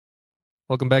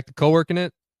Welcome back to Co-working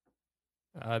It.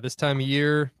 This time of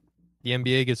year, the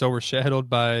NBA gets overshadowed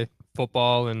by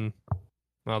football and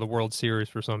the World Series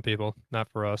for some people, not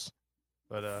for us.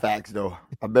 But Facts though.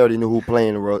 I barely knew who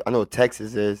playing the world. I know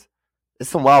Texas is. It's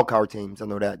some wild card teams. I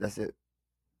know that. That's it.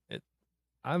 it,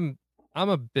 I'm I'm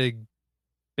a big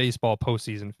baseball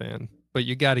postseason fan, but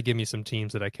you got to give me some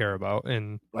teams that I care about.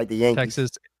 And Like the Yankees.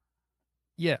 Texas,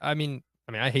 yeah, I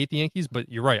hate the Yankees, but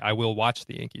you're right. I will watch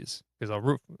the Yankees because I'll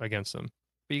root against them.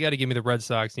 But you got to give me the Red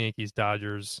Sox, Yankees,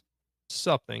 Dodgers,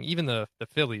 something. Even the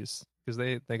Phillies because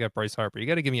they got Bryce Harper. You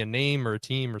got to give me a name or a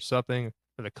team or something.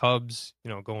 For the Cubs,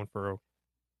 going for a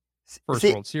first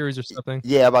See, World Series or something.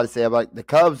 yeah, I'm about to say about the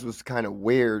Cubs was kind of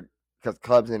weird because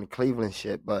Cubs in the Cleveland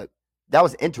shit, but that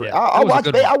was interesting. Yeah, that was a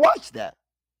good one. I watched that.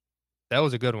 That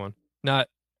was a good one. Not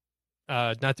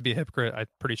to be a hypocrite, I'm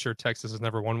pretty sure Texas has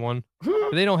never won one.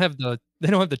 But they don't have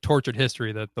the tortured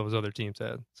history that those other teams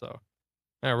had. So,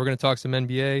 all right, we're gonna talk some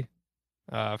NBA.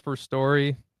 First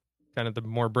story, kind of the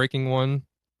more breaking one,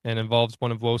 and involves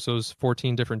one of Woso's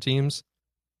 14 different teams.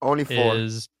 Only four.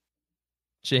 Is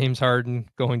James Harden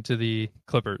going to the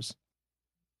Clippers?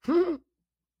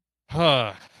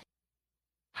 Huh.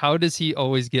 How does he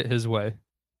always get his way?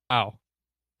 How?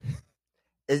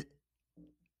 Is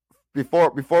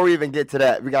before we even get to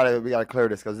that, we gotta clear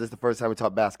this because this is the first time we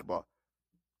talk basketball.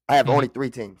 I have only three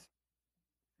teams.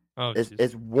 Oh,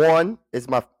 It's one is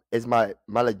my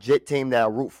legit team that I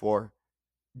root for,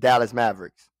 Dallas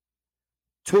Mavericks.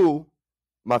 Two,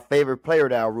 my favorite player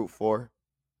that I root for,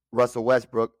 Russell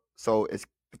Westbrook. So it's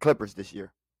the Clippers this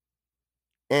year.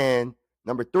 And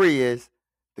number three is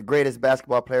the greatest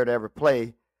basketball player to ever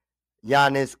play,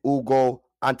 Giannis Ugo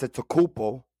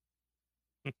Antetokounmpo,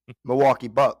 Milwaukee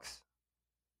Bucks.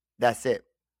 That's it.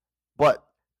 But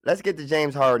let's get to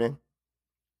James Harden.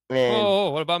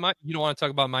 And what about you don't want to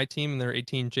talk about my team and their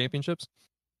 18 championships?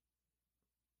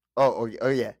 oh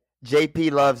yeah.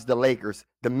 JP loves the Lakers,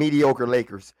 the mediocre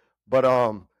Lakers. But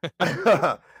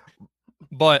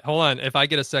But hold on, if I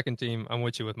get a second team, I'm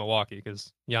with you with Milwaukee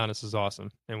because Giannis is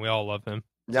awesome and we all love him.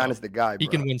 Giannis the guy, He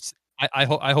bro. can win. I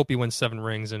hope he wins 7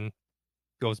 rings and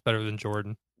goes better than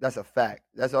Jordan. That's a fact.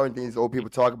 That's the only thing these old people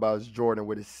talk about is Jordan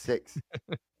with his 6.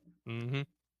 Mm-hmm.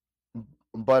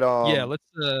 But Yeah, let's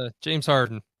James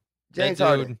Harden. James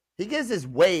Harden, he gets his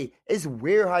way. It's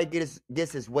weird how he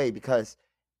gets his way because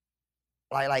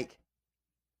like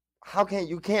how can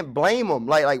you can't blame him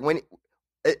like when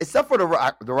except for the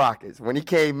Rockets when he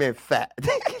came in fat.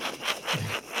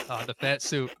 The fat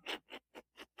suit.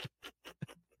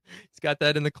 He's got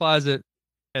that in the closet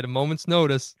at a moment's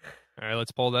notice. All right,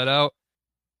 let's pull that out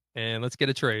and let's get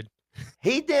a trade.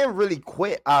 He didn't really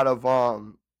quit out of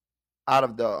the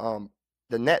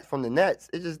Nets from the Nets.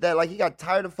 It's just that like he got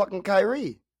tired of fucking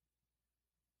Kyrie.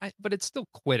 But it's still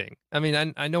quitting. I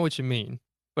mean, I know what you mean,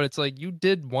 but it's like you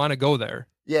did want to go there.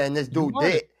 Yeah, and this dude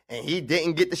did, and he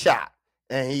didn't get the shot.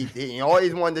 And he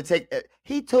always wanted to take it.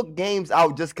 He took games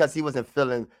out just because he wasn't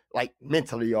feeling like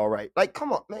mentally all right. Like,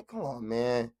 come on,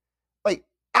 man. Like,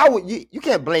 you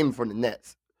can't blame him for the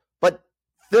Nets. But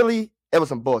Philly, it was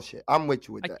some bullshit. I'm with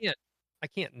you with that. I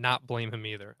can't not blame him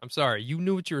either. I'm sorry. You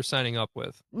knew what you were signing up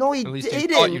with. No, he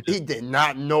didn't. He did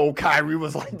not know Kyrie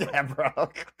was like that, bro.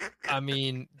 I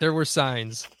mean, there were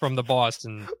signs from the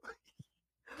Boston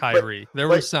Kyrie. There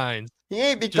were signs. He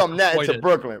ain't become that into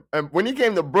Brooklyn. And when he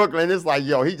came to Brooklyn, it's like,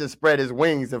 yo, he just spread his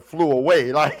wings and flew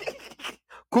away. Like,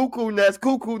 cuckoo nest.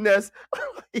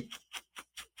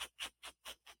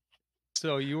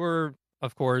 So you were,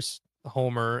 of course, a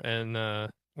homer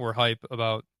and were hype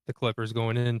about the Clippers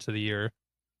going into the year.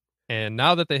 And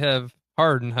now that they have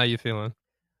Harden, how you feeling?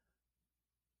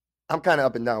 I'm kind of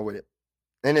up and down with it.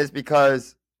 And it's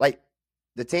because, like,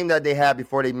 the team that they had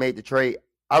before they made the trade,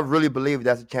 I really believe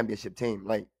that's a championship team.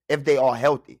 Like, if they are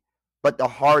healthy. But the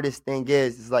hardest thing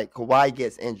is like Kawhi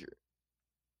gets injured.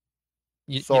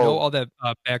 You know all that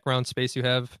background space you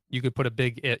have? You could put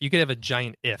you could have a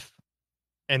giant if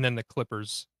and then the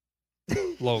Clippers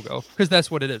logo because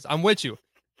that's what it is. I'm with you.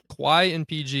 Kawhi and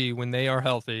PG, when they are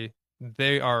healthy,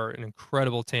 they are an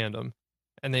incredible tandem.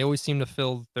 And they always seem to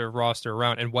fill their roster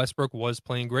around. And Westbrook was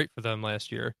playing great for them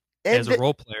last year as a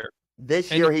role player.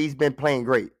 This year, he's been playing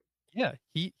great. Yeah,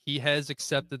 he has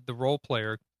accepted the role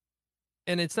player.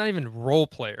 And it's not even role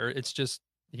player. It's just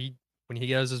when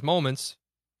he has his moments,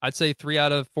 I'd say 3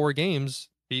 out of 4 games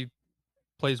he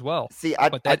plays well. See, I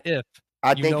think they're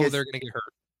going to get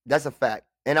hurt. That's a fact,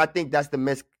 and I think that's the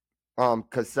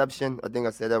misconception. I think I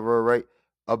said that word right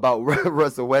about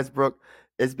Russell Westbrook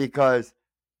is because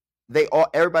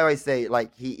everybody always say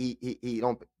like he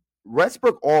don't.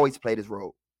 Westbrook always played his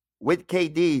role with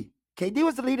KD. KD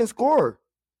was the leading scorer.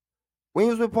 When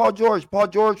he was with Paul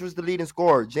George was the leading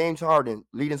scorer. James Harden,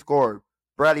 leading scorer.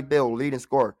 Bradley Beal, leading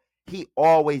scorer. He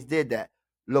always did that.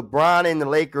 LeBron and the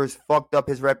Lakers fucked up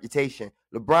his reputation.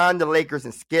 LeBron, the Lakers,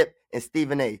 and Skip and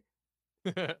Stephen A.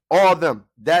 All of them.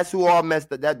 That's who all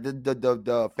messed up. That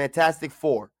the Fantastic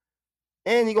Four.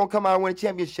 And he's gonna come out and win a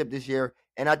championship this year.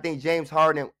 And I think James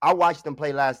Harden. I watched them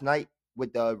play last night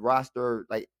with the roster.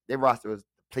 Like their roster was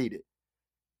depleted.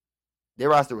 Their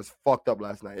roster was fucked up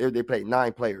last night. They played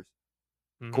 9 players.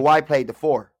 Mm-hmm. Kawhi played the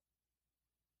 4.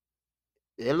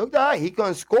 It looked all right. He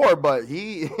couldn't score, but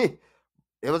it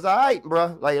was all right,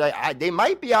 bro. They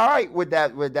might be all right with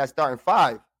that starting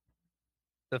 5.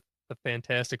 The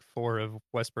Fantastic Four of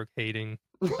Westbrook hating.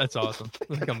 That's awesome.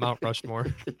 Like a Mount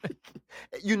Rushmore.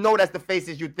 You know that's the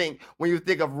faces you think when you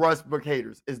think of Westbrook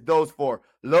haters. It's those 4.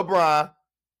 LeBron.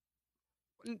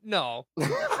 No.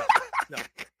 No.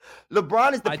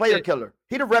 LeBron is the player killer.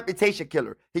 He the reputation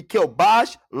killer. He killed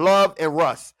Bosh, Love, and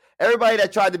Russ. Everybody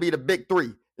that tried to be the big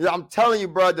 3. I'm telling you,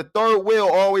 bro, the third wheel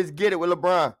always get it with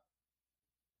LeBron.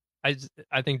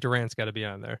 I think Durant's got to be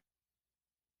on there.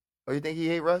 Oh, you think he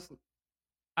hate Russ?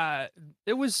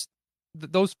 It was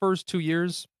those first 2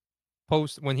 years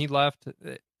post when he left.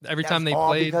 Every time they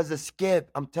played, because of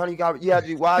Skip. I'm telling you, you have to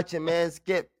be watching, man.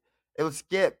 Skip. It was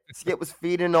Skip. Skip was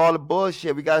feeding all the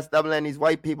bullshit. We gotta stop letting these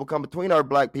white people come between our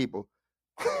black people.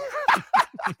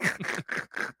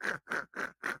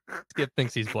 Skip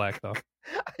thinks he's black though.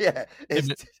 Yeah, him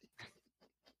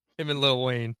and Lil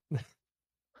Wayne.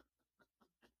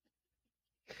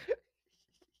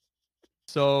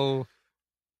 So,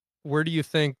 where do you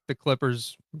think the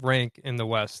Clippers rank in the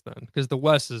West then? Because the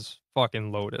West is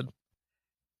fucking loaded.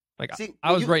 Like,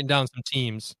 I was writing down some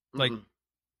teams like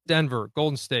Denver,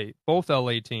 Golden State, both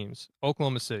LA teams,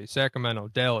 Oklahoma City, Sacramento,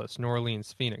 Dallas, New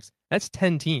Orleans, Phoenix. That's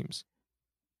 10 teams.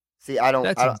 See, I don't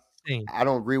insane. I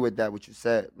don't agree with that what you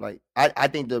said. Like I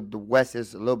think the West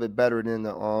is a little bit better than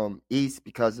the East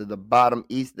because of the bottom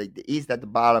East. The East at the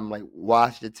bottom, like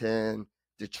Washington,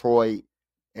 Detroit,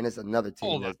 and it's another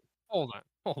team. Hold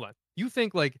on. You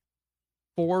think like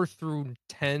 4 through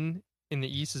 10 in the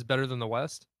East is better than the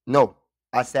West? No.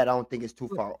 I said I don't think it's too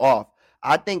far off.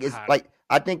 I think it's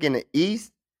I think in the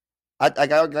East, I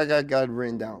got it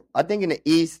written down. I think in the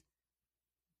East,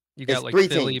 you got like 3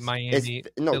 Philly, teams. Miami.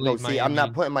 No. See, I'm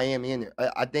not putting Miami in there.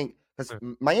 I think because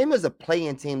Miami is a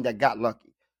play-in team that got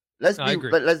lucky. I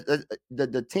agree.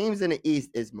 The teams in the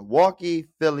East is Milwaukee,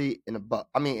 Philly, and the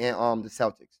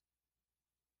Celtics.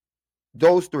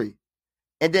 Those 3,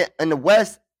 and then in the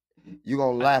West, you're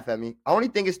gonna laugh at me. I only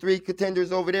think it's 3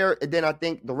 contenders over there, and then I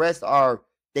think the rest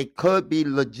they could be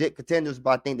legit contenders,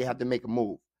 but I think they have to make a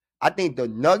move. I think the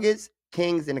Nuggets,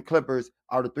 Kings, and the Clippers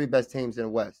are the 3 best teams in the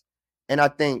West. And I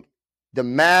think the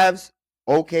Mavs,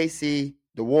 OKC,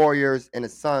 the Warriors, and the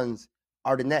Suns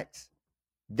are the next.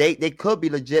 They could be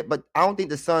legit, but I don't think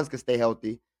the Suns can stay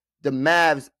healthy. The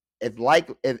Mavs, if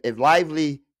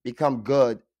Lively become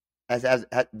good as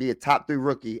be a top 3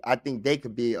 rookie, I think they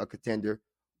could be a contender.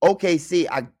 OKC,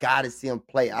 I gotta see him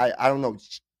play. I don't know.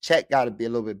 Chet gotta be a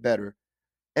little bit better.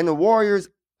 And the Warriors,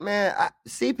 man,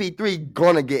 CP3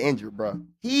 gonna get injured, bro.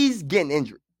 He's getting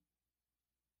injured.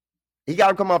 He got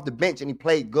to come off the bench, and he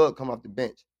played good come off the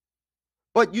bench.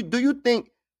 But do you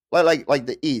think like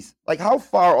the East, like how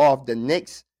far off the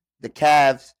Knicks, the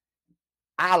Cavs?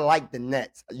 I like the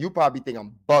Nets. You probably think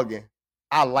I'm bugging.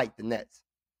 I like the Nets.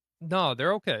 No,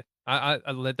 they're okay. I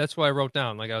that's why I wrote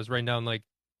down. Like I was writing down like,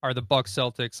 are the Bucks,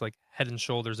 Celtics like head and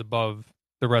shoulders above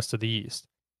the rest of the East?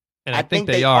 And I think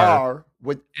they are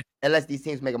unless these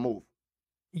teams make a move.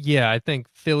 Yeah, I think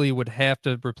Philly would have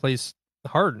to replace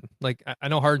Harden. Like I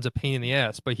know Harden's a pain in the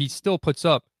ass, but he still puts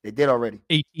up. They did already.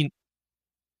 18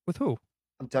 with who?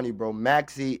 I'm telling you, bro.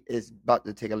 Maxey is about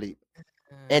to take a leap,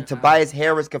 and Tobias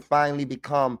Harris could finally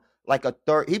become like a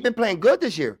third. He's been playing good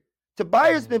this year.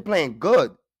 Tobias been playing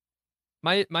good.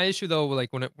 My issue though, like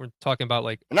when we're talking about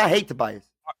like, and I hate Tobias.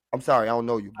 I'm sorry, I don't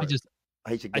know you. I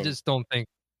hate your game. I just don't think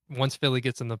once Philly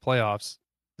gets in the playoffs,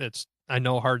 I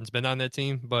know Harden's been on that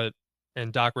team,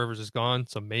 and Doc Rivers is gone,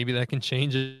 so maybe that can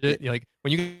change it. Like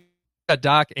when you got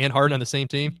Doc and Harden on the same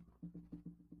team,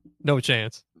 no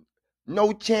chance.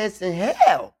 No chance in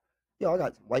hell. Yo, I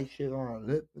got some white shit on my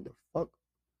lip. What the fuck?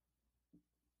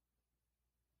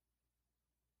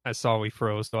 I saw we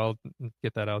froze, so I'll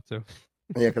get that out too.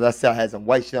 Yeah, because I said I had some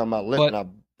white shit on my lip,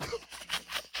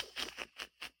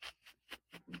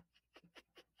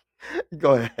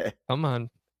 Go ahead. Come on,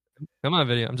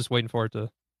 video. I'm just waiting for it to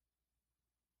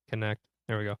connect.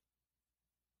 There we go.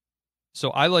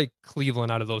 So I like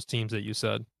Cleveland out of those teams that you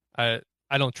said. I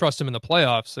don't trust him in the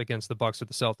playoffs against the Bucks or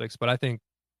the Celtics, but I think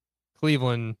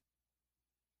Cleveland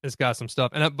it's got some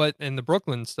stuff. But in the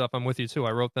Brooklyn stuff, I'm with you too.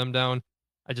 I wrote them down.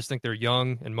 I just think they're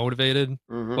young and motivated.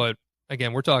 Mm-hmm. But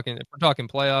again, if we're talking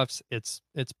playoffs, it's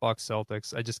Bucks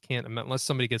Celtics. I just can't unless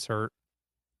somebody gets hurt.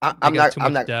 They got too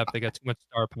much depth. They got too much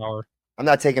star power. I'm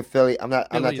not taking Philly. I'm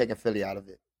not Philly taking Philly out of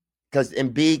it because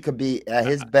Embiid could be at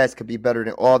his best, could be better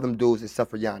than all them dudes except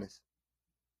for Giannis.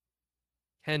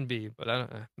 Can be, but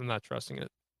I'm not trusting it.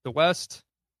 The West,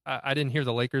 I didn't hear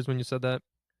the Lakers when you said that.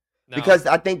 No, because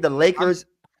I think the Lakers,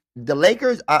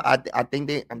 I think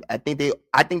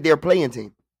they're a playing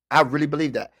team. I really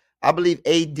believe that. I believe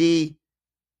AD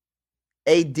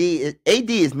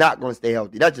is not going to stay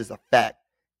healthy. That's just a fact.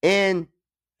 And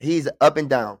he's up and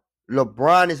down.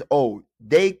 LeBron is old.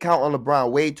 They count on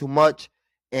LeBron way too much.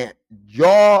 And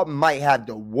y'all might have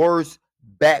the worst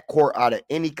backcourt out of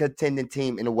any contending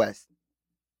team in the West.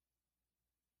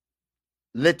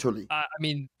 Literally. I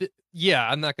mean, yeah,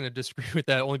 I'm not going to disagree with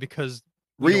that only because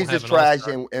Reeves is trash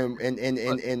and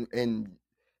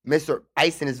Mr.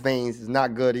 Ice in his veins is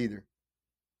not good either.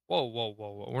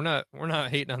 Whoa. We're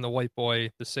not hating on the white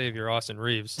boy, the savior, Austin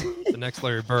Reeves, the next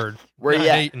Larry Bird. Where he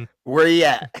at? Where he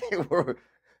at?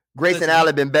 Grayson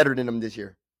Allen been better than him this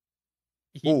year.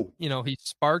 He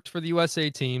sparked for the USA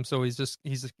team, so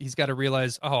he's got to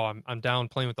realize, oh, I'm down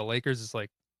playing with the Lakers. It's like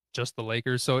just the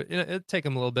Lakers, so it'd take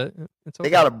him a little bit. It's okay.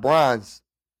 They got a bronze.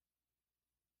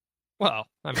 Well,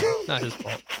 I mean, not his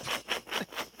fault.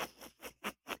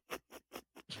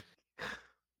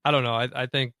 I don't know. I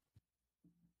think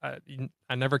I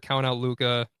never count out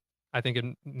Luka. I think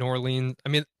in New Orleans. I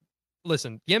mean,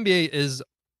 listen, the NBA is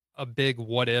a big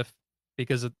what if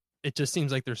because it just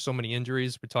seems like there's so many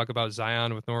injuries. We talk about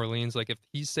Zion with New Orleans. Like if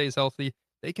he stays healthy,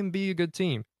 they can be a good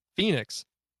team. Phoenix,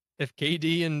 if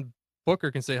KD and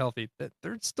Booker can stay healthy,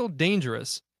 they're still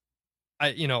dangerous.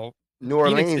 New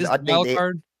Orleans.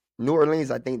 New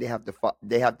Orleans. I think they have to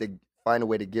find a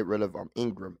way to get rid of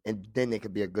Ingram, and then they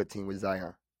could be a good team with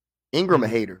Zion. Ingram a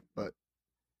hater,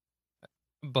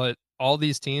 but all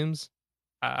these teams,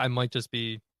 I might just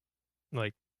be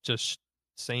like just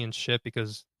saying shit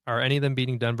because are any of them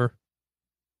beating Denver?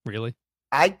 Really?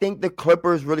 I think the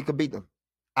Clippers really could beat them.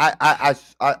 I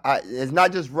it's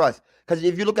not just Russ because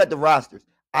if you look at the rosters,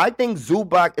 I think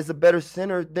Zubac is a better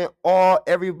center than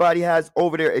everybody has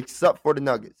over there except for the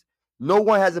Nuggets. No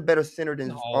one has a better center than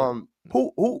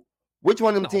who. Which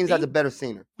one of them teams has a better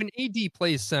center? When AD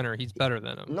plays center, he's better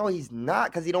than him. No, he's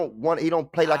not because he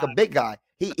don't play like a big guy.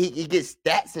 He gets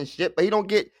stats and shit, but he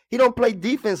don't play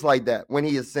defense like that when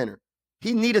he is center.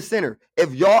 He need a center.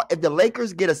 If the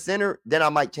Lakers get a center, then I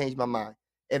might change my mind.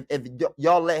 If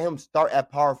y'all let him start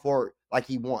at power forward like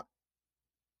he want.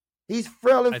 He's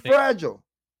frail and fragile.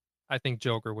 I think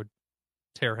Joker would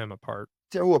tear him apart.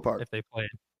 Tear who apart? If they played.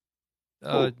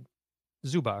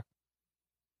 Zubac.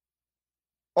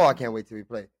 Oh, I can't wait till we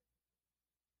play.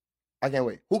 I can't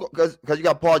wait. Who? Because you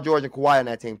got Paul George and Kawhi on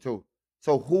that team too.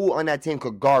 So who on that team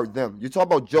could guard them? You talk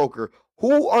about Joker.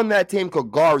 Who on that team could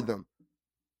guard them?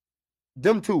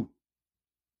 Them two.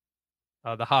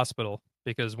 The hospital,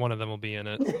 because one of them will be in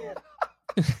it.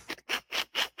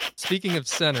 Speaking of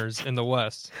centers in the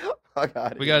West,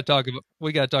 we gotta talk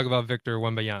about Victor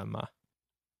Wembanyama.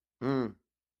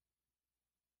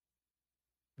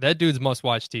 That dude's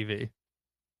must-watch TV.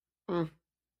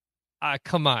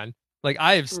 Come on. Like,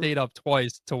 I have stayed up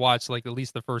twice to watch, like, at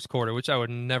least the first quarter, which I would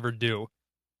never do.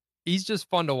 He's just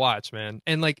fun to watch, man.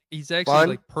 And, like, he's actually,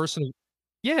 like, personal.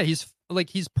 Yeah, he's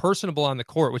personable on the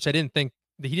court, which I didn't think.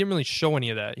 He didn't really show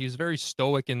any of that. He was very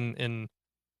stoic in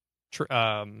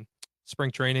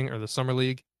spring training or the summer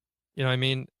league. You know what I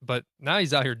mean? But now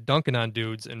he's out here dunking on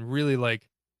dudes and really, like,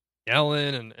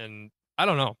 yelling and I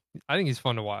don't know. I think he's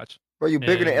fun to watch. Bro, you're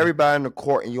bigger than everybody in the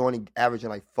court, and you're only averaging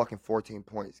like fucking 14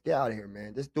 points. Get out of here,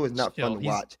 man. This dude is not fun to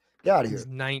watch. Get out of here. He's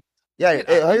 19. Yeah,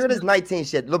 I heard this 19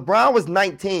 shit. LeBron was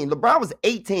 19. LeBron was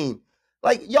 18.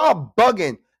 Like, y'all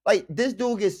bugging. Like, this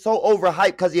dude gets so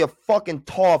overhyped because he's a fucking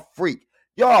tall freak.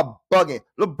 Y'all bugging.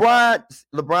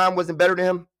 LeBron wasn't better than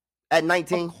him at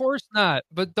 19? Of course not,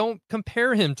 but don't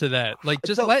compare him to that. Like,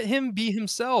 just let him be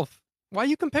himself. Why are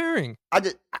you comparing?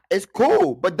 It's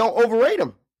cool, but don't overrate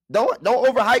him. Don't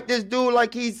overhype this dude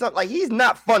like he's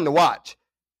not fun to watch.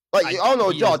 Like, I don't know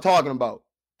what y'all talking about.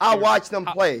 I watched him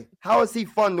play. How is he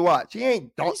fun to watch? He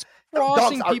ain't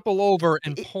crossing people over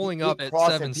and pulling up at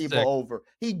 7-6. People over.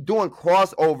 He doing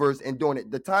crossovers and doing it.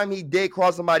 The time he did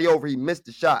cross somebody over, he missed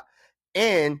the shot.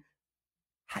 And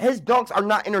his dunks are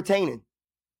not entertaining.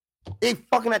 They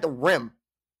fucking at the rim.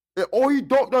 Or he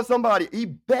dunked on somebody. He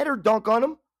better dunk on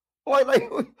him. Like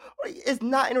it's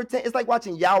not entertaining. It's like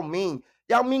watching Yao Ming.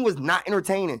 Yao Ming was not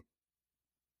entertaining.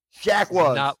 Shaq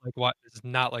was. It's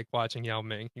not like watching Yao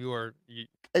Ming.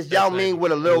 It's Yao Ming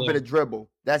with a little bit of dribble.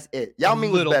 That's it. Yao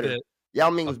Ming was better. Yao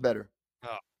Ming was better.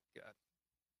 Oh, God.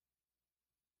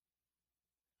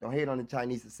 Don't hate on the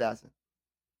Chinese assassin.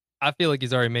 I feel like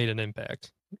he's already made an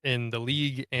impact in the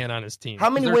league and on his team. How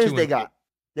many wins they got?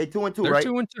 They 2-2, right?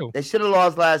 They're 2-2. They should have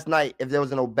lost last night if there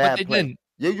was no bad play. Didn't.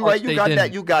 Yeah, you're right. You got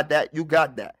that. You got that. You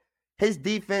got that. His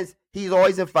defense, he's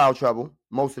always in foul trouble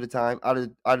most of the time. Out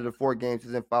of the 4 games,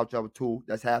 he's in foul trouble 2.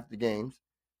 That's half the games.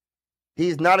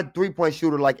 He's not a 3-point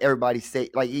shooter like everybody say.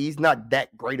 Like, he's not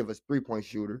that great of a 3-point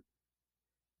shooter.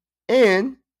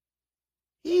 And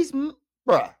he's,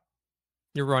 bruh.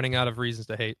 You're running out of reasons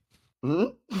to hate.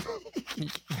 Mm-hmm.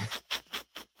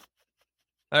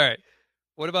 All right.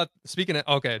 What about, speaking of,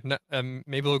 okay,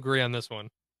 maybe we'll agree on this one.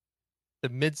 The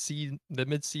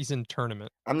midseason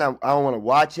tournament. I don't want to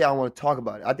watch it. I want to talk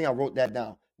about it. I think I wrote that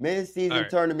down. Midseason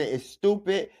tournament is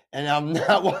stupid, and I'm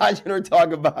not watching or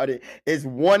talking about it. It's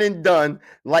one and done,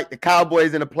 like the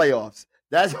Cowboys in the playoffs.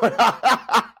 That's what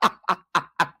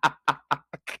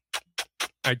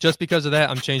All right, just because of that,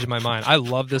 I'm changing my mind. I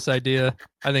love this idea.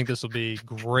 I think this will be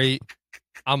great.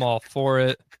 I'm all for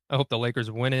it. I hope the Lakers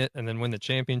win it and then win the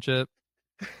championship.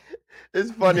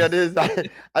 It's funny. I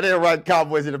didn't write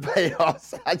Cowboys in the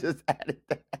playoffs. I just added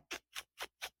that.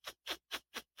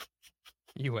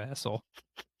 You asshole.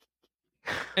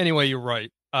 Anyway, you're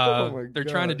right. They're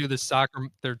trying to do this soccer.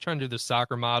 They're trying to do the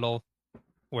soccer model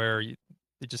where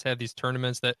they just have these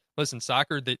tournaments that, listen,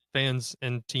 soccer, that fans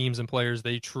and teams and players,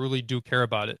 they truly do care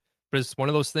about it. But it's one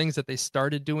of those things that they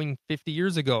started doing 50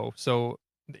 years ago. So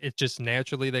it just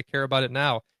naturally they care about it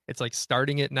now. It's like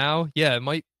starting it now. Yeah,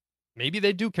 maybe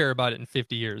they do care about it in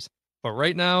 50 years. But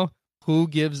right now, who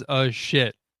gives a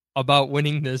shit about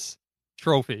winning this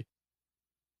trophy?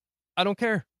 I don't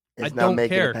care. It's not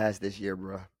making it past this year,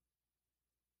 bro.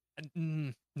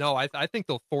 No, I think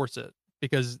they'll force it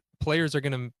because players are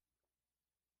going to,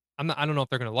 I don't know if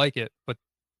they're going to like it, but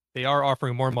they are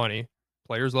offering more money.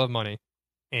 Players love money,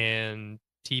 and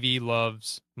TV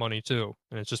loves money too,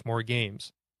 and it's just more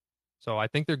games. So I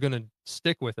think they're going to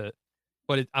stick with it.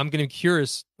 But I'm going to be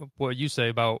curious what you say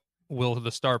about, will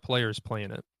the star players play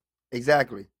in it?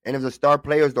 Exactly. And if the star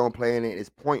players don't play in it, it's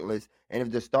pointless. And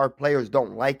if the star players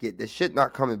don't like it, the shit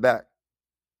not coming back.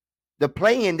 The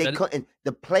play-in, they couldn't.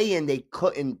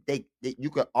 You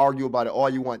could argue about it all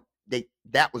you want.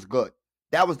 That was good.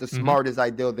 That was the smartest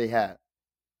idea they had.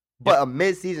 But a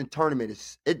mid-season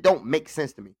tournament, it don't make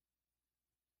sense to me.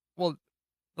 Well,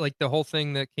 like the whole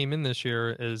thing that came in this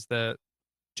year is that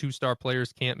 2-star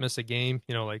players can't miss a game.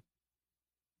 You know, like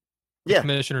the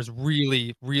commissioner's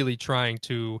really, really trying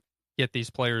to get these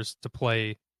players to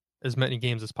play as many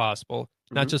games as possible,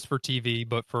 not just for TV,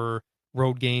 but for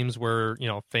road games where, you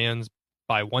know, fans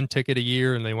buy 1 ticket a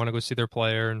year and they want to go see their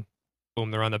player and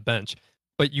boom, they're on the bench.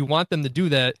 But you want them to do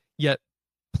that, yet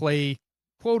play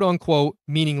quote unquote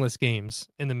meaningless games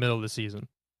in the middle of the season.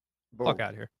 Boom. Fuck out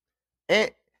of here.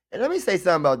 And let me say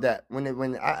something about that.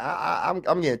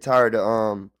 I'm getting tired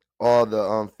of all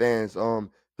the fans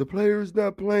the players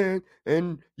not playing,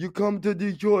 and you come to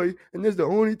Detroit, and this is the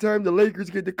only time the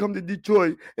Lakers get to come to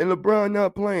Detroit, and LeBron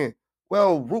not playing.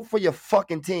 Well, root for your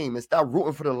fucking team and stop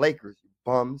rooting for the Lakers, you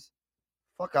bums.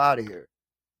 Fuck out of here.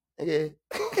 Yeah.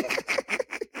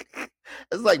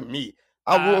 It's like me.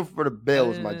 I'm rooting for the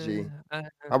Bills, my G.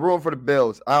 I'm rooting for the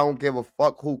Bills. I don't give a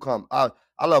fuck who come. I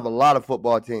love a lot of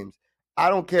football teams. I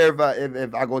don't care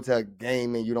if I go to a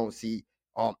game and you don't see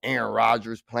Aaron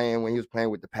Rodgers playing when he was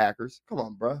playing with the Packers. Come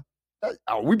on, bro.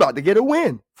 We about to get a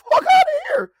win. Fuck out of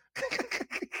here.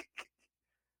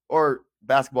 Or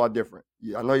basketball different.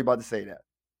 Yeah, I know you're about to say that.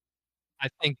 I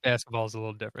think basketball is a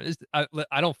little different.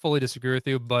 I don't fully disagree with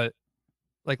you, but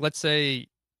like, let's say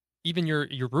even your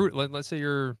root. Let's say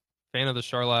you're a fan of the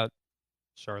Charlotte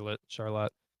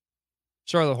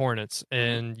Hornets,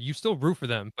 and you still root for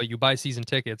them, but you buy season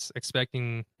tickets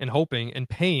expecting and hoping and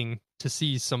paying to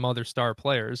see some other star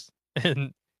players.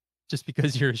 And just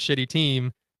because you're a shitty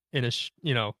team in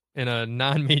a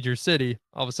non-major city,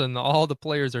 all of a sudden all the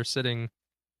players are sitting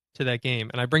to that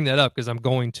game. And I bring that up because I'm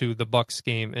going to the Bucks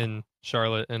game in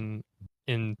Charlotte in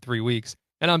 3 weeks,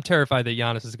 and I'm terrified that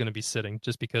Giannis is going to be sitting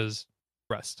just because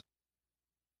rest.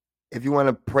 If you want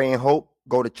to pray and hope,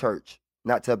 go to church,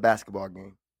 not to a basketball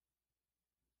game.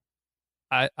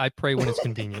 I pray when it's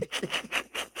convenient.